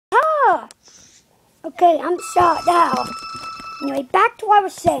Okay, I'm sorry now. Anyway, back to what I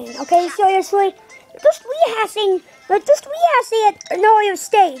was saying. Okay, seriously, we're just rehashing it in all your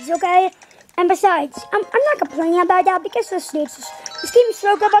stage. Okay, and besides, I'm not complaining about that because this game is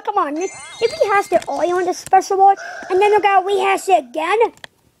so good. But come on, if we hashed it all on this special one, and then we're gonna rehash it again.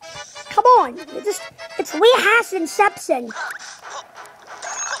 Come on, it's rehash Inception.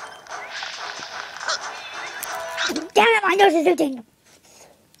 Damn it, my nose is itching.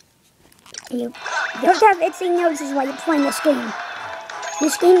 You don't have itching noses while you're playing this game.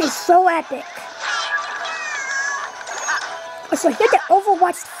 This game is so epic. Also, hear the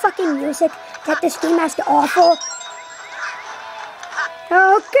Overwatch fucking music that this game has to offer.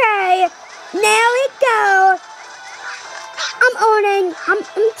 Okay, there we go. I'm owning. I'm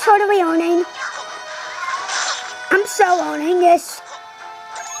totally owning. I'm so owning this.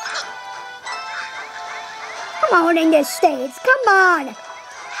 I'm owning this stage. Come on.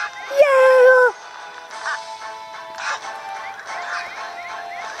 Yeah.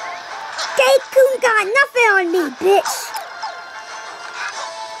 Gay-kun got nothing on me, bitch.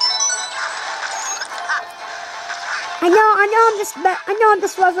 I know I'm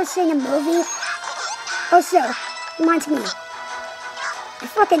just referencing a movie. Also, reminds me, I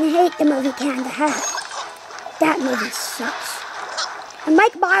fucking hate the movie Canada Hat. That movie sucks. And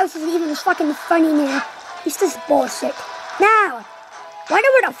Mike Myers isn't even fucking funny now. He's just bullshit. Now, wonder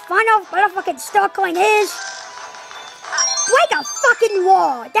what the fun of motherfucking Star Coin is? Break a fucking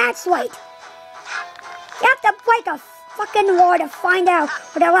wall. That's right. You have to break a fucking wall to find out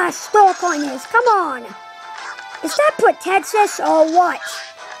what the last Star Coin is. Come on. Is that pretentious or what?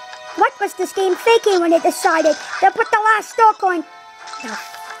 What was this game thinking when it decided to put the last Star Coin in the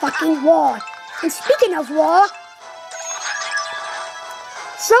fucking wall? And speaking of wall,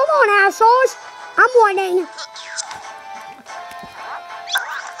 so on, assholes. I'm winning.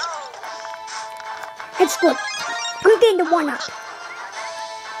 It's good. I'm getting the one up.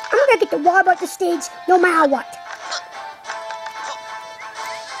 I'm gonna get the wall about the stage no matter what.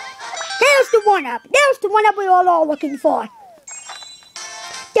 There's the one up. There's the one up we're all looking for.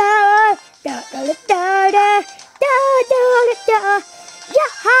 Da da da da da da da da.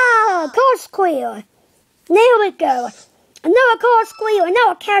 Yaha! Course clear. There we go. Another course clear.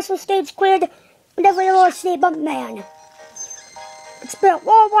 Another castle stage cleared. Whatever you want to say, but man, it's been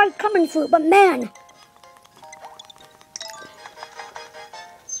worldwide coming through. But man.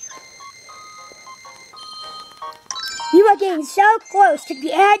 You are getting so close to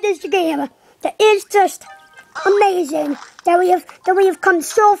the end of this game that is just amazing that we have come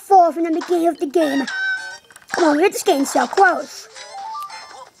so far from the beginning of the game. Come on, we're just getting so close.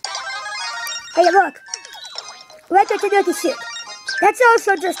 Hey, look. Right there to the suit. That's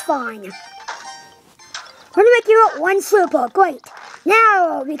also just fine. We're gonna make you up one super. Great.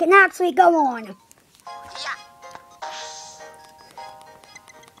 Now we can actually go on.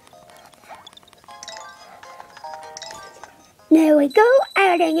 There we go,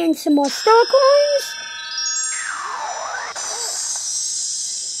 adding in some more star coins.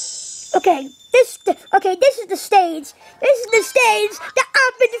 Okay, this is the stage. This is the stage that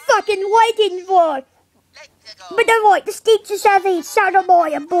I've been fucking waiting for. But they're right, the stage is having shadow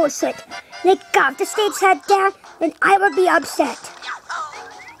boy and bullshit. Like, God, if the stage had that, then I would be upset.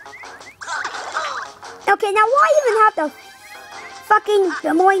 Okay, now why even have the fucking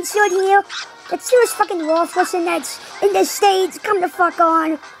Lemoyne suit here? It's just fucking worthless in this stage. Come the fuck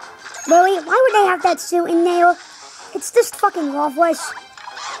on. Really? Why would they have that suit in there? It's just fucking worthless.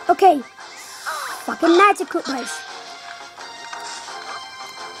 Okay. Fucking magic Koopas.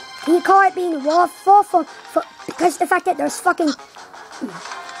 Can you call it being worthless because the fact that there's fucking...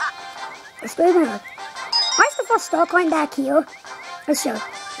 Where's the first star coin back here? Let's show.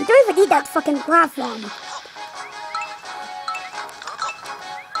 You don't even need that fucking platform.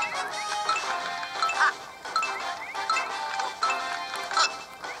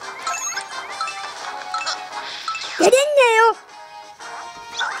 Get in there!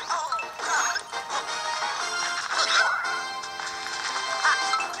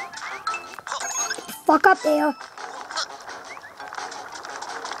 Get the fuck up there.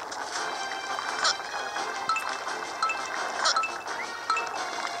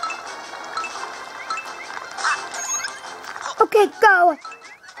 Okay, go.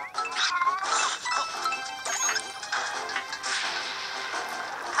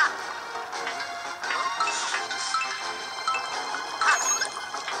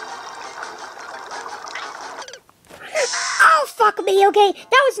 Oh, fuck me, okay?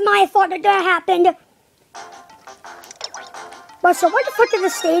 That was my fault that happened. But so what the fuck is the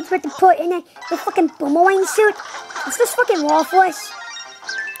stage with the put in the fucking boomerang suit? It's just fucking worthless.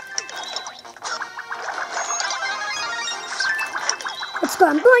 Good,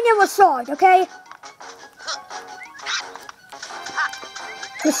 I'm going in with sword, okay?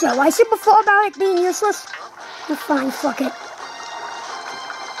 So, I said before about it being useless. Well, fine, fuck it.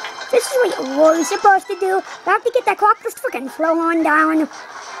 This is what you're really supposed to do. I have to get that clock just fucking flow on down.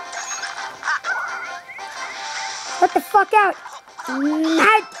 Let the fuck out.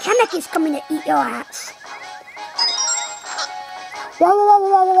 Mad Kamek is coming to eat your ass. Whoa, whoa,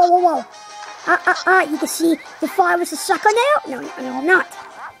 whoa, whoa, whoa, whoa, whoa. You can see the fire was a sucker now? No, I'm not.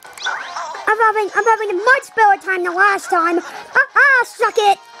 I'm having a much better time than last time. Suck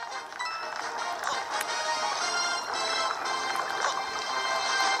it.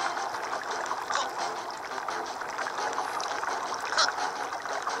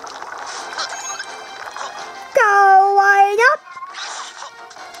 Going up.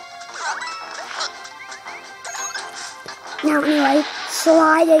 Now anyway,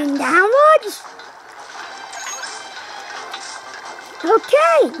 sliding downwards.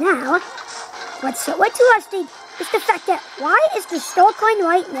 Okay, now, what's interesting is the fact that why is the store coin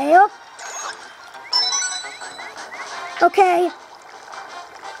right there? Okay.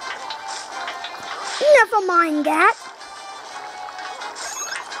 Never mind that.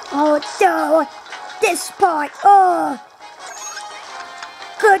 Oh, duh. This part. Oh.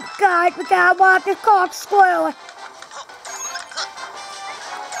 Good God, we gotta wipe the corkscrew.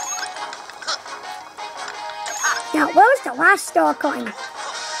 Now, where's the last store coin?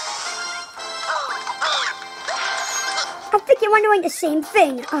 I think you're wondering the same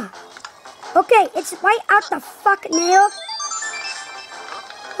thing. Okay, it's right out the fuck now.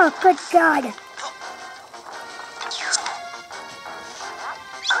 Oh, good God.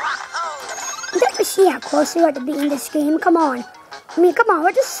 You have to see how close we are to beating this game. Come on. I mean, come on,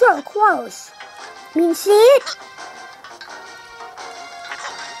 we're just so close. I mean, see it?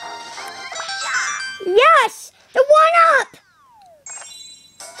 Yes! The one up!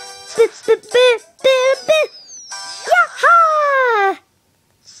 Yaha!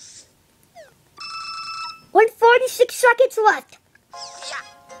 146 seconds left.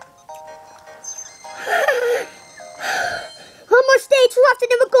 Almost stage left, and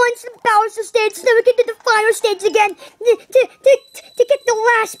then we're going to the Bowser stage, so then we get to the final stage again to get the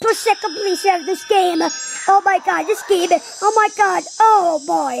last percent completion of this game. Oh my God, this game. Oh my God. Oh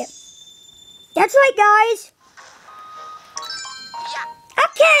boy. That's right, guys.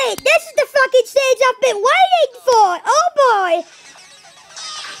 Okay, this is the fucking stage I've been waiting for. Oh boy.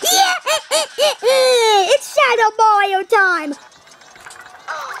 Yeah, it's Shadow Mario time.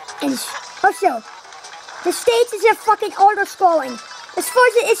 And also, the stage is a fucking auto-scrolling. This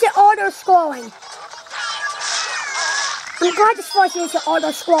version isn't auto-scrolling. I'm glad this version isn't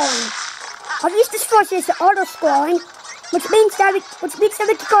auto-scrolling. At least this version isn't auto-scrolling, which means that we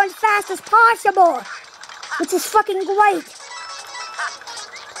can go as fast as possible, which is fucking great.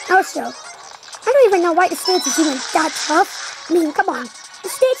 Also, I don't even know why the stage is even that tough. I mean, come on. The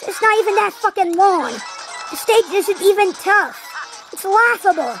stage is not even that fucking long. The stage isn't even tough. It's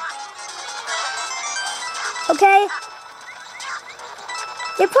laughable. Okay?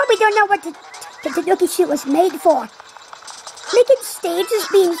 They probably don't know what the Tanuki suit was made for. Making stages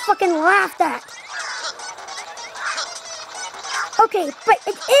being fucking laughed at. Okay, but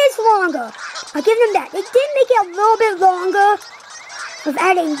it is longer. I'll give them that. They did make it a little bit longer with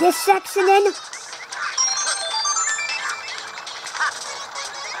adding this section in.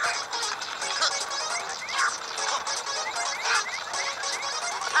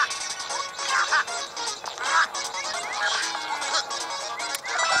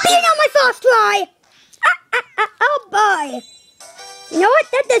 Being on my first try! Oh boy! You know what?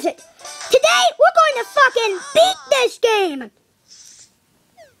 That does it. Today, we're going to fucking beat this game!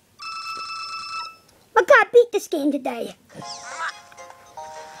 I gotta beat this game today.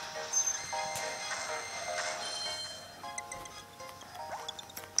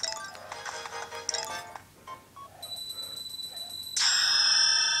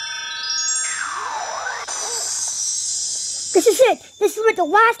 This is it. This is what the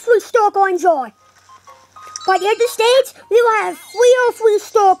last 3 store coins are. By the end of the stage, we will have 303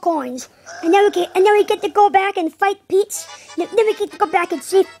 store coins. And then we get to go back and fight Peach. Then we get to go back and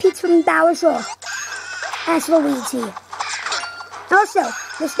save Peach from Bowser. As Luigi. Also,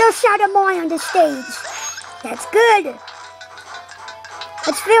 there's no Shadow Mario on this stage. That's good.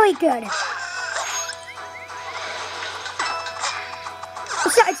 That's very good.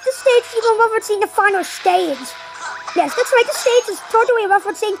 Besides, this stage is even referencing the final stage. Yes, that's right, the stage is totally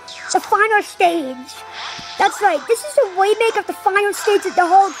referencing the final stage. That's right, this is a remake of the final stage of the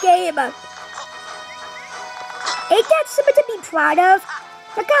whole game. Ain't that something to be proud of?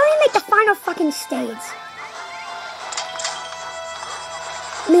 They gotta remake the final fucking stage.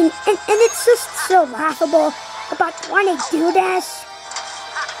 I mean, and it's just so laughable about why they do this.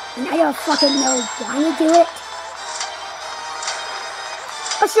 And I don't fucking know why they do it.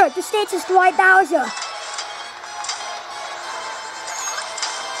 Oh sure, the stage is Dwight Bowser.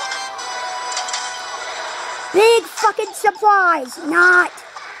 Big fucking surprise, not.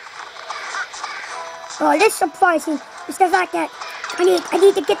 Oh, this surprising is the fact that I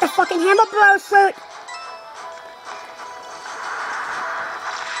need to get the fucking Hammer Bros suit.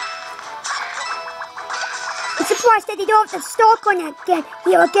 I'm surprised that they don't have to stalk on it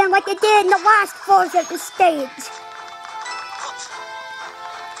here again like they did in the last version of the stage.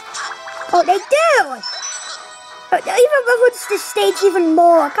 Oh, they do! They even reference the stage even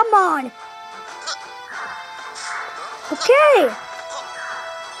more, come on. Okay.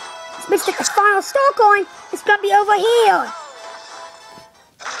 Let's get this final stalk on. It's gonna be over here.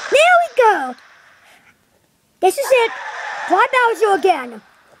 There we go. This is it. Dwight Bowser again.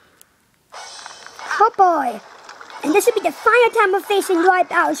 Oh boy. And this will be the final time we're facing Dwight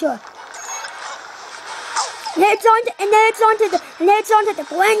Bowser. And then it's on to the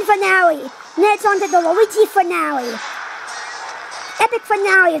grand finale. And then it's on to the Luigi finale. Epic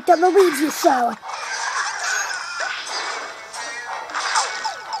finale of the Luigi show.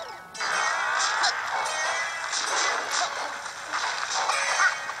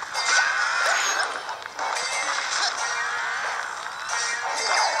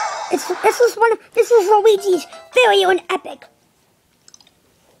 This was Luigi's very own epic.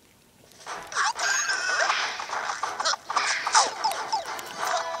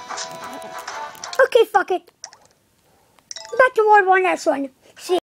 Okay, fuck it. Back to World 1 this one.